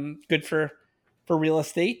 Good for real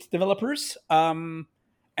estate developers. And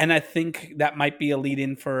I think that might be a lead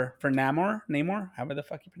in for Namor, however the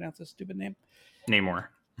fuck you pronounce this stupid name. Namor.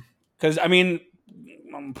 Because I mean,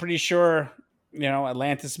 I'm pretty sure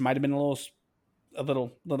Atlantis might have been a little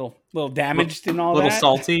damaged in all that. A little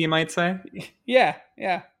salty, you might say. Yeah.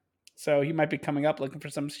 So he might be coming up looking for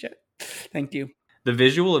some shit. Thank you. The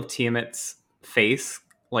visual of Tiamat's face,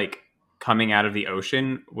 like coming out of the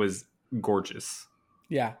ocean, was gorgeous.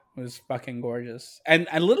 Yeah, it was fucking gorgeous, and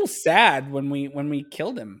a little sad when we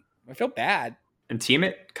killed him. I feel bad. And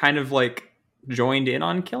Tiamat kind of like joined in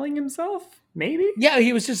on killing himself. Maybe? Yeah,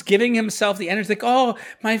 he was just giving himself the energy. Like, oh,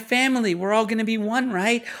 my family, we're all going to be one,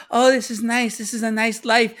 right? Oh, this is nice. This is a nice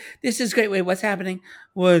life. This is great. Wait, what's happening?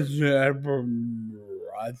 What's happening?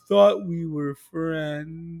 I thought we were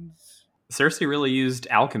friends. Cersei really used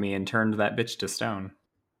alchemy and turned that bitch to stone.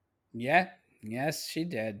 Yeah. Yes, she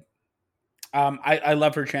did. I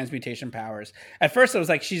love her transmutation powers. At first, I was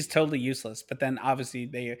like, she's totally useless. But then,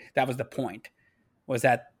 obviously, that was the point, was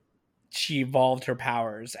that she evolved her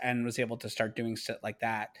powers and was able to start doing shit like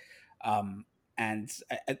that. And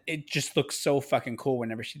it just looks so fucking cool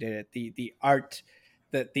whenever she did it. The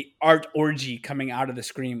art orgy coming out of the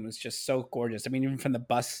screen was just so gorgeous. I mean, even from that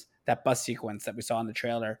bus sequence that we saw in the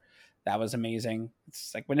trailer, that was amazing.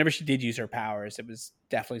 It's like whenever she did use her powers, it was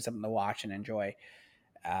definitely something to watch and enjoy.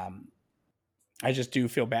 I just do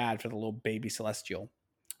feel bad for the little baby Celestial.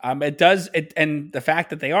 And the fact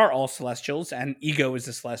that they are all Celestials and Ego is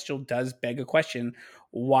a Celestial does beg a question.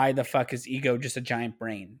 Why the fuck is Ego just a giant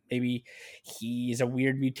brain? Maybe he's a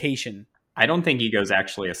weird mutation. I don't think Ego's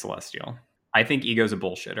actually a Celestial. I think Ego's a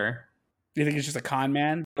bullshitter. Do you think he's just a con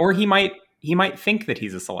man? Or he might think that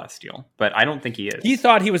he's a Celestial, but I don't think he is. He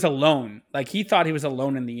thought he was alone. Like, he thought he was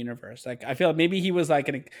alone in the universe. Like, I feel like maybe he was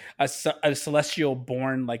like a Celestial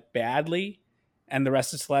born like badly, and the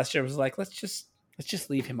rest of Celestial was like, let's just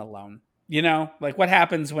leave him alone. Like what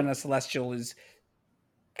happens when a Celestial is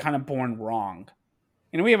kind of born wrong?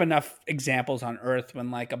 We have enough examples on Earth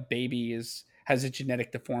when like a baby has a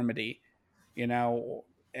genetic deformity,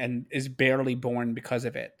 and is barely born because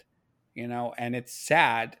of it, and it's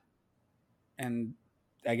sad. And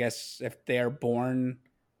I guess if they're born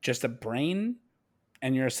just a brain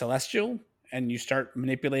and you're a Celestial and you start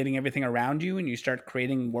manipulating everything around you and you start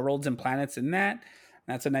creating worlds and planets in that,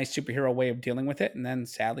 that's a nice superhero way of dealing with it. And then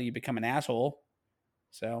sadly you become an asshole.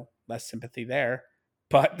 So less sympathy there.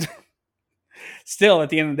 But still, at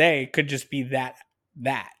the end of the day, it could just be that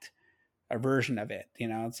a version of it.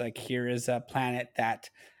 It's like, here is a planet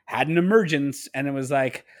that had an emergence and it was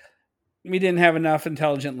like, we didn't have enough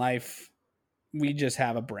intelligent life. we just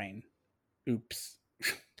have a brain. Oops.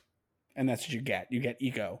 And that's what you get. You get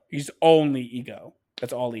ego. He's only ego.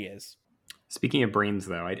 That's all he is. Speaking of brains,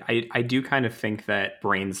 though, I do kind of think that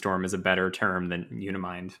brainstorm is a better term than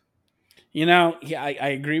Unimind. You know, I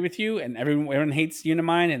agree with you, and everyone hates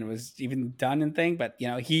Unimind, and it was even done and thing, but, you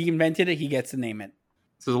know, he invented it, he gets to name it.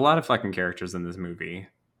 So there's a lot of fucking characters in this movie.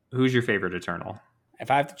 Who's your favorite Eternal?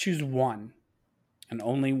 If I have to choose one, and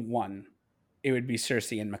only one, it would be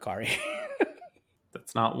Cersei and Makkari.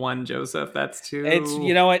 That's not one, Joseph. That's two. It's,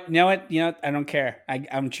 you know what? I don't care.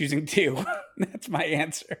 I'm choosing two. That's my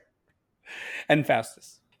answer. And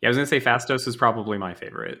Faustus. Yeah, I was going to say Fastos is probably my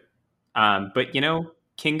favorite. But, you know,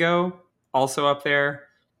 Kingo, also up there.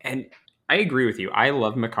 And I agree with you. I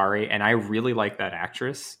love Makkari, and I really like that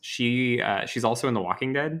actress. She's also in The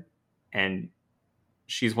Walking Dead, and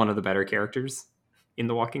she's one of the better characters in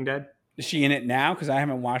The Walking Dead. Is she in it now? Because I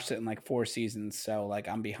haven't watched it in like 4 seasons, so like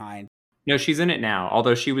I'm behind. No, she's in it now,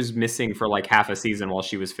 although she was missing for like half a season while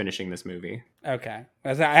she was finishing this movie. Okay.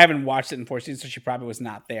 I haven't watched it in 4 seasons, so she probably was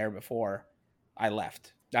not there before I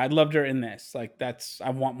left. I loved her in this. Like,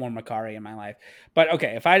 I want more Makkari in my life. But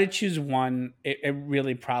okay, if I had to choose one, it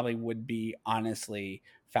really probably would be, honestly,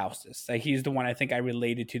 Faustus. Like, he's the one I think I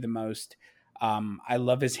related to the most. I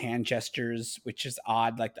love his hand gestures, which is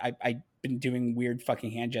odd. Like, I've been doing weird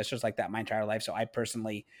fucking hand gestures like that my entire life, so I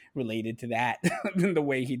personally related to that. The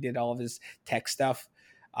way he did all of his tech stuff.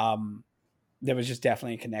 There was just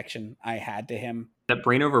definitely a connection I had to him. That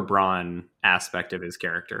brain over brawn aspect of his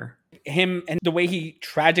character. Him and the way he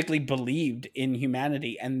tragically believed in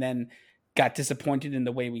humanity and then got disappointed in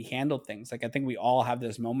the way we handled things. Like, I think we all have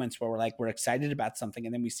those moments where we're excited about something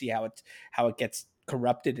and then we see how it gets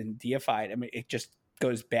corrupted and deified. I mean, it just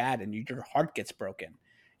goes bad and your heart gets broken.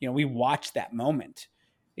 You know, we watch that moment,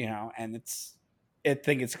 you know, and I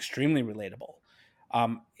think it's extremely relatable.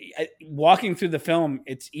 Walking through the film,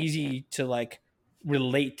 it's easy to like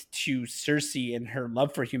relate to Cersei and her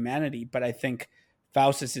love for humanity, but I think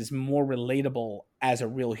Faustus is more relatable as a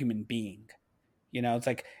real human being. You know, it's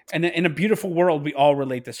like, and in a beautiful world, we all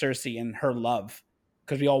relate to Cersei and her love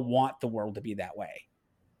because we all want the world to be that way.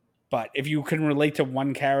 But if you can relate to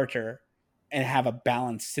one character and have a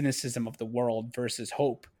balanced cynicism of the world versus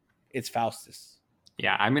hope, it's Faustus.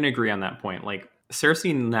 Yeah, I'm going to agree on that point. Like,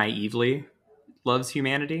 Cersei naively loves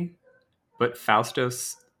humanity, but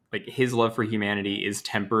Faustus, like, his love for humanity is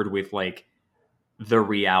tempered with like the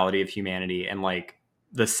reality of humanity and like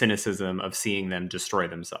the cynicism of seeing them destroy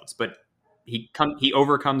themselves. But he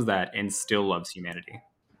overcomes that and still loves humanity.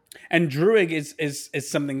 And Druig is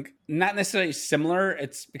something not necessarily similar.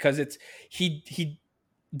 It's because he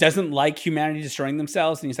doesn't like humanity destroying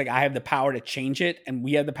themselves, and he's like, I have the power to change it, and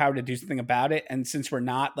we have the power to do something about it. And since we're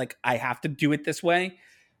not, like, I have to do it this way.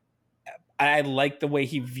 I like the way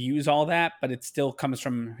he views all that, but it still comes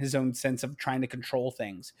from his own sense of trying to control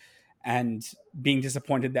things and being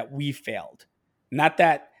disappointed that we failed. Not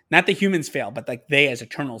the humans failed, but like they as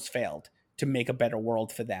Eternals failed to make a better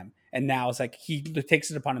world for them. And now it's like he takes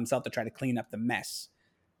it upon himself to try to clean up the mess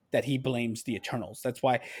that he blames the Eternals. That's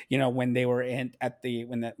why, you know, when they were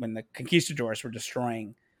when the conquistadors were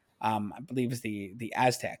destroying, I believe it was the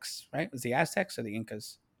Aztecs, right? It was the Aztecs or the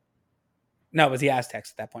Incas? No, it was the Aztecs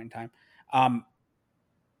at that point in time.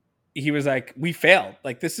 He was like, we failed.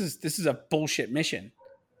 Like, this is a bullshit mission.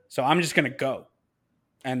 So I'm just going to go.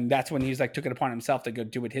 And that's when he's like, took it upon himself to go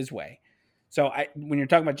do it his way. So when you're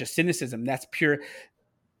talking about just cynicism, that's pure.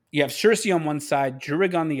 You have Cersei on one side,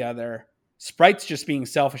 Druig on the other, Sprite's just being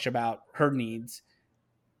selfish about her needs.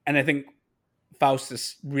 And I think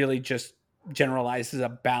Faustus really just generalizes a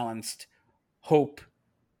balanced hope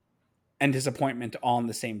and disappointment all in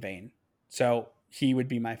the same vein. So he would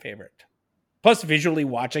be my favorite. Plus, visually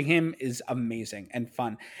watching him is amazing and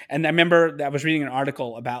fun. And I remember that I was reading an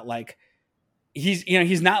article about like,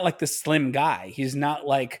 he's not like the slim guy. He's not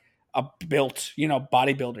like a built,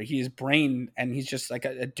 bodybuilder. He is brain and he's just like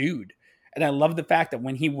a dude. And I love the fact that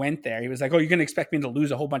when he went there, he was like, oh, you're going to expect me to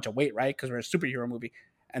lose a whole bunch of weight, right? Because we're a superhero movie.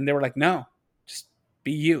 And they were like, no, just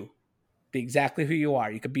be you. Be exactly who you are.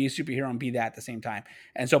 You could be a superhero and be that at the same time.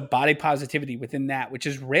 And so body positivity within that, which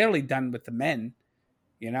is rarely done with the men,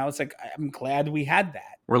 it's like, I'm glad we had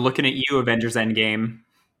that. We're looking at you, Avengers Endgame.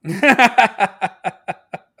 You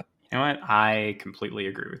know what? I completely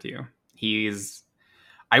agree with you.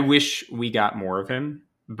 I wish we got more of him,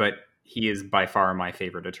 but he is by far my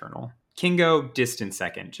favorite Eternal. Kingo, distant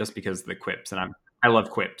second, just because of the quips, and I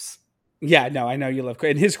love quips. Yeah, no, I know you love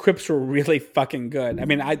quips, and his quips were really fucking good. I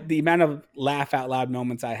mean, the amount of laugh out loud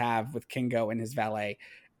moments I have with Kingo and his valet,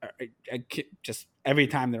 just every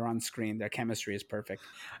time they're on screen, their chemistry is perfect.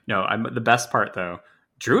 No, the best part though,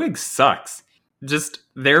 Druig sucks. Just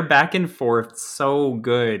their back and forth, so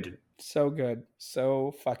good. So good.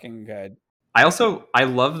 So fucking good. I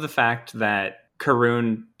love the fact that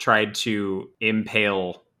Karun tried to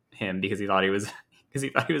impale him because he thought he was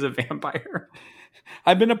a vampire.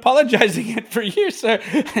 I've been apologizing it for years, sir,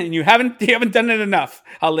 and you haven't done it enough.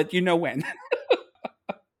 I'll let you know when.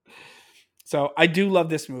 So I do love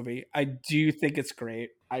this movie. I do think it's great.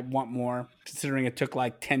 I want more, considering it took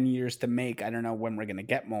like 10 years to make. I don't know when we're going to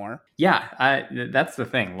get more. Yeah, that's the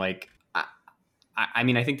thing. Like, I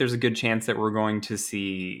mean, I think there's a good chance that we're going to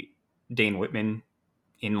see Dane Whitman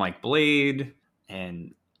in like Blade,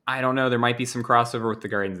 and I don't know, there might be some crossover with the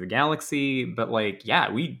Guardians of the Galaxy, but like,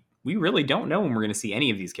 yeah, we really don't know when we're going to see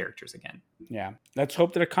any of these characters again. Yeah. Let's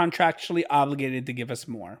hope that they're contractually obligated to give us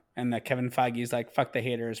more, and that Kevin Feige's like, fuck the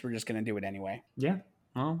haters, we're just going to do it anyway. Yeah.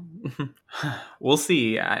 Well, we'll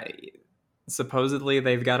see. Supposedly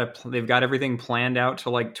they've got everything planned out to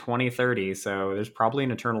like 2030, so there's probably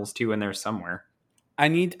an Eternals 2 in there somewhere. I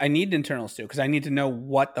need Eternals 2 because I need to know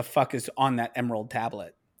what the fuck is on that emerald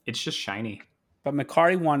tablet. It's just shiny. But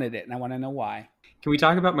Makkari wanted it, and I want to know why. Can we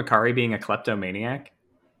talk about Makkari being a kleptomaniac?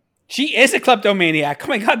 She is a kleptomaniac. Oh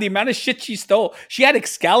my god, the amount of shit she stole. She had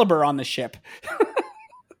Excalibur on the ship.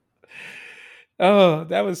 Oh,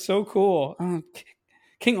 that was so cool. Oh,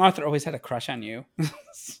 King Arthur always had a crush on you.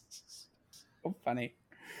 So funny.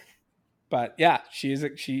 But yeah, she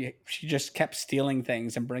just kept stealing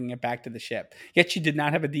things and bringing it back to the ship. Yet she did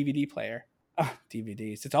not have a DVD player. Oh,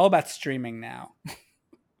 DVDs. It's all about streaming now.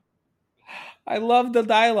 I love the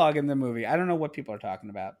dialogue in the movie. I don't know what people are talking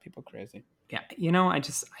about. People are crazy. Yeah, I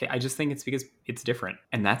just think it's because it's different,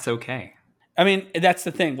 and that's okay. I mean, that's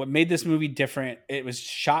the thing. What made this movie different, it was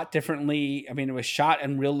shot differently. I mean, it was shot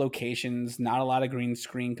in real locations, not a lot of green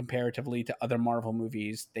screen comparatively to other Marvel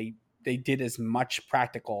movies. They did as much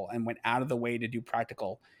practical and went out of the way to do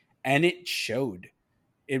practical, and it showed.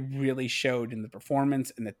 It really showed in the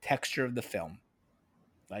performance and the texture of the film.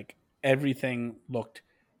 Like, everything looked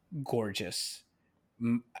gorgeous.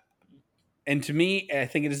 And to me, I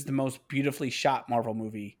think it is the most beautifully shot Marvel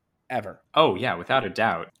movie ever. Oh yeah, without a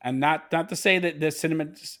doubt. And not to say that the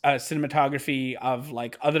cinematography of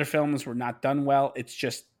like other films were not done well. It's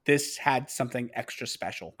just this had something extra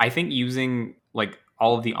special. I think using like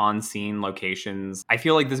all of the on-scene locations, I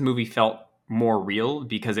feel like this movie felt more real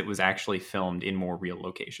because it was actually filmed in more real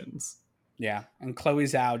locations. Yeah, and Chloe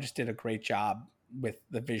Zhao just did a great job with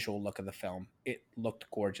the visual look of the film. It looked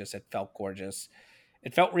gorgeous. It felt gorgeous.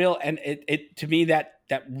 It felt real, and it to me that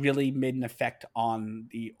really made an effect on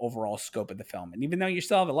the overall scope of the film. And even though you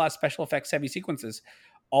still have a lot of special effects heavy sequences,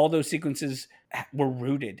 all those sequences were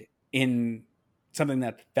rooted in something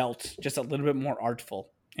that felt just a little bit more artful,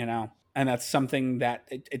 you know. And that's something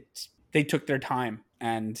that they took their time,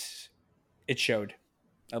 and it showed.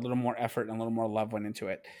 A little more effort and a little more love went into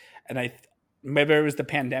it. And maybe it was the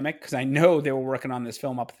pandemic, because I know they were working on this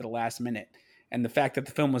film up to the last minute. And the fact that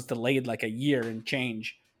the film was delayed like a year and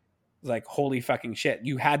change was like, holy fucking shit.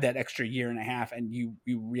 You had that extra year and a half, and you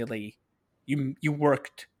really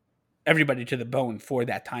worked everybody to the bone for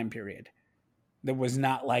that time period. There was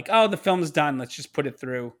not like, oh, the film's done, let's just put it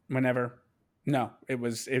through whenever. No,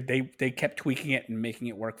 they kept tweaking it and making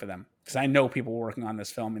it work for them. Because I know people were working on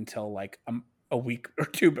this film until like a week or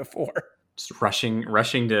two before. Just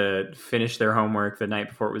rushing to finish their homework the night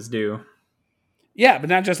before it was due. Yeah, but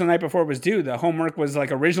not just the night before it was due. The homework was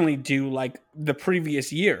like originally due like the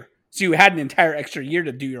previous year. So you had an entire extra year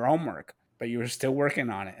to do your homework, but you were still working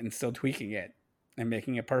on it and still tweaking it and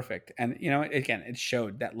making it perfect. And, you know, again, it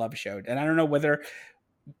showed. That love showed. And I don't know whether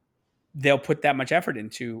they'll put that much effort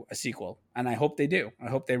into a sequel. And I hope they do. I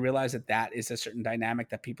hope they realize that is a certain dynamic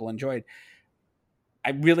that people enjoyed. I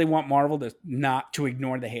really want Marvel to not to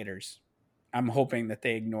ignore the haters. I'm hoping that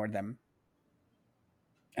they ignored them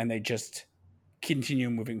and they just continue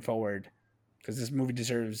moving forward, because this movie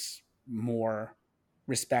deserves more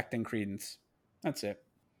respect and credence. That's it.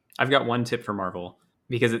 I've got one tip for Marvel,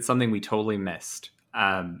 because it's something we totally missed.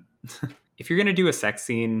 If you're going to do a sex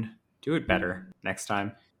scene, do it better next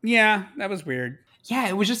time. Yeah, that was weird. Yeah,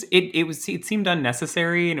 it was just it seemed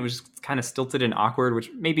unnecessary, and it was just kind of stilted and awkward,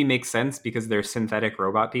 which maybe makes sense because they're synthetic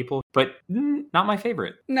robot people, but not my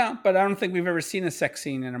favorite. No, but I don't think we've ever seen a sex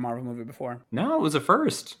scene in a Marvel movie before. No, it was a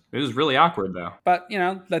first. It was really awkward though. But, you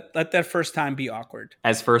know, let that first time be awkward.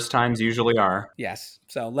 As first times usually are. Yes.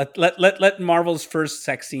 So let Marvel's first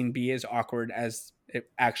sex scene be as awkward as it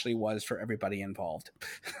actually was for everybody involved.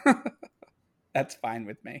 That's fine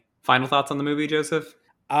with me. Final thoughts on the movie, Joseph?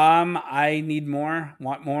 I need more,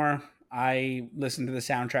 want more. I listen to the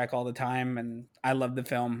soundtrack all the time, and I love the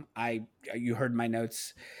film. You heard my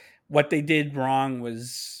notes. What they did wrong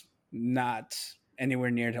was not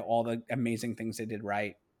anywhere near to all the amazing things they did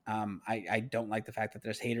right. I don't like the fact that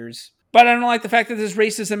there's haters, but I don't like the fact that there's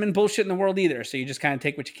racism and bullshit in the world either. So you just kind of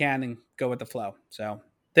take what you can and go with the flow. So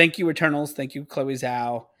thank you, Eternals. Thank you, Chloe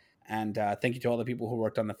Zhao. And thank you to all the people who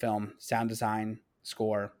worked on the film, sound design,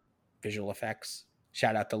 score, visual effects.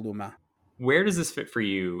 Shout out to Luma. Where does this fit for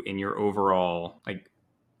you in your overall, like,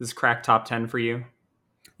 this crack top 10 for you?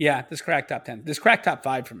 Yeah, this crack top 10. This crack top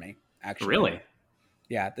 5 for me, actually. Really?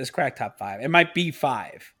 Yeah, this crack top 5. It might be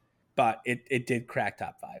 5, but it did crack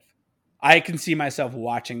top 5. I can see myself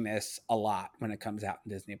watching this a lot when it comes out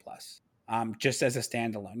in Disney Plus, just as a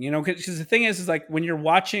standalone. You know, because the thing is like when you're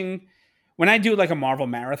watching, when I do like a Marvel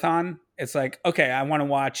marathon, it's like, okay, I want to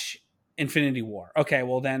watch Infinity War. Okay,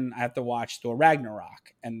 well then I have to watch Thor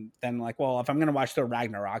Ragnarok, and then like, well, if I'm going to watch Thor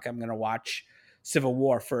Ragnarok, I'm going to watch Civil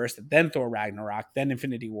War first, then Thor Ragnarok, then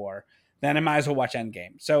Infinity War, then I might as well watch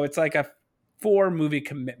Endgame. So it's like a 4-movie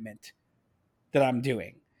commitment that I'm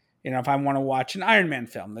doing. You know, if I want to watch an Iron Man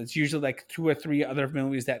film, that's usually like 2 or 3 other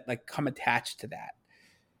movies that like come attached to that.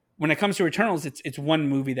 When it comes to Eternals, it's one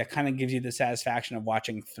movie that kind of gives you the satisfaction of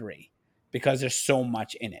watching 3 because there's so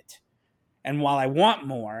much in it. And while I want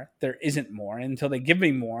more, there isn't more. And until they give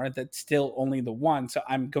me more, that's still only the one. So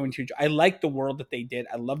I'm going to, I like the world that they did.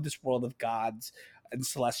 I love this world of gods and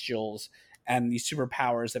celestials and these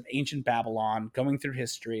superpowers of ancient Babylon going through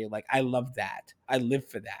history. Like, I love that. I live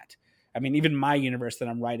for that. I mean, even my universe that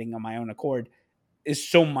I'm writing on my own accord is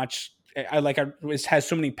so much. It has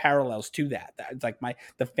so many parallels to that. It's like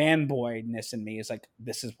the fanboyness in me is like,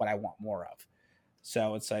 this is what I want more of.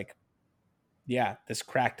 So it's like, yeah, this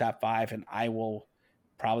crack top 5, and I will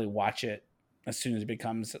probably watch it as soon as it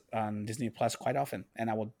becomes on Disney Plus quite often. And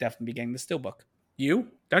I will definitely be getting the Steelbook. You?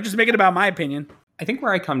 Don't just make it about my opinion. I think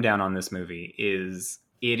where I come down on this movie is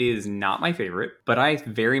it is not my favorite, but I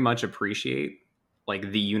very much appreciate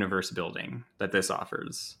like the universe building that this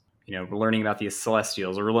offers. You know, we're learning about these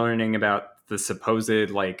Celestials, or we're learning about the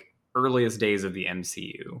supposed like earliest days of the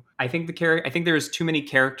MCU. I think there's too many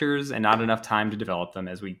characters and not enough time to develop them,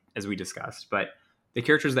 as we discussed. But the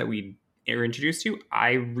characters that we are introduced to,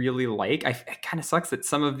 I really like. It kind of sucks that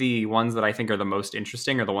some of the ones that I think are the most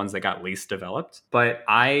interesting are the ones that got least developed. But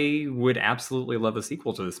I would absolutely love a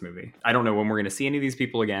sequel to this movie. I don't know when we're going to see any of these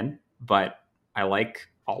people again, but I like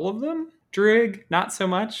all of them. Druig, not so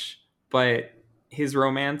much, but his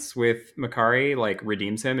romance with Makkari like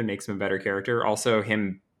redeems him and makes him a better character. Also,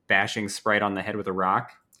 him bashing Sprite on the head with a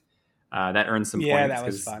rock, that earned some points. Yeah, that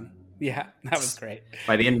was fun. Yeah, that was great.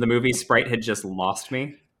 By the end of the movie, Sprite had just lost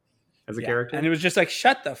me as a character. And it was just like,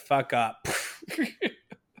 shut the fuck up.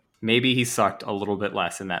 Maybe he sucked a little bit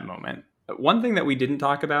less in that moment. One thing that we didn't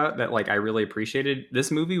talk about that like I really appreciated,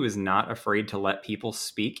 this movie was not afraid to let people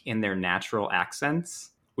speak in their natural accents,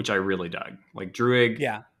 which I really dug. Like Druig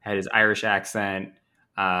had his Irish accent.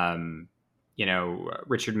 You know,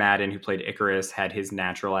 Richard Madden, who played Icarus, had his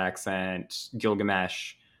natural accent.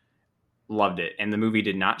 Gilgamesh, loved it. And the movie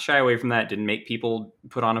did not shy away from that, didn't make people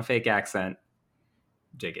put on a fake accent.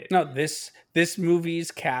 Dig it. No, this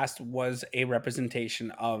movie's cast was a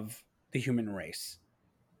representation of the human race.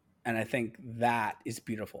 And I think that is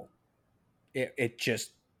beautiful. It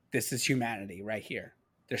just, this is humanity right here.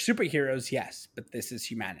 They're superheroes, yes, but this is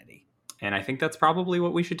humanity. And I think that's probably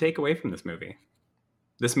what we should take away from this movie.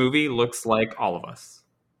 This movie looks like all of us.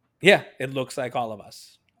 Yeah, it looks like all of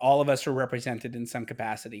us. All of us are represented in some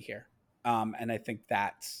capacity here. And I think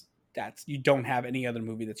that's you don't have any other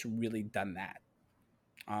movie that's really done that.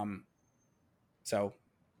 So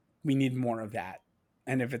we need more of that.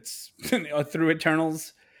 And if it's through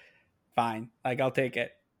Eternals, fine. Like, I'll take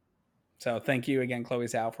it. So thank you again, Chloe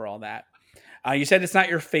Zhao, for all that. You said it's not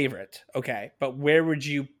your favorite. Okay. But where would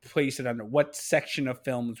you place it under? What section of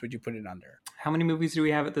films would you put it under? How many movies do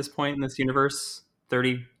we have at this point in this universe?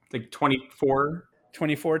 30, like 24?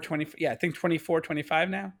 24, 20. Yeah, I think 24, 25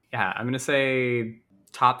 now. Yeah, I'm going to say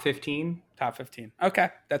top 15. Top 15. Okay.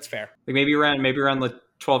 That's fair. Like maybe around the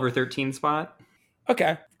 12 or 13 spot.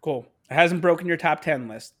 Okay, cool. It hasn't broken your top 10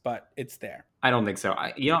 list, but it's there. I don't think so.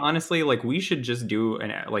 Honestly, like we should just do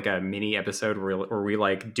a mini episode where we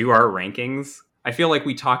like do our rankings. I feel like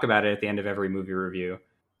we talk about it at the end of every movie review.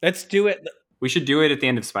 Let's do it. We should do it at the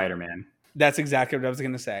end of Spider-Man. That's exactly what I was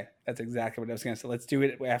going to say. Let's do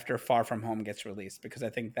it after Far From Home gets released, because I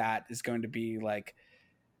think that is going to be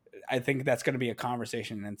that's going to be a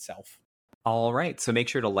conversation in itself. All right. So make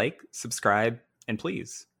sure to like, subscribe, and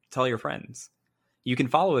please tell your friends. You can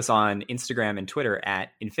follow us on Instagram and Twitter at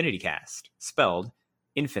InfinityCast, spelled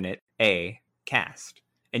Infinite A Cast.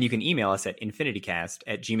 And you can email us at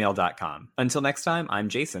infinitycast@gmail.com. Until next time, I'm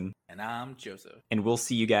Jason. And I'm Joseph. And we'll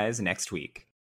see you guys next week.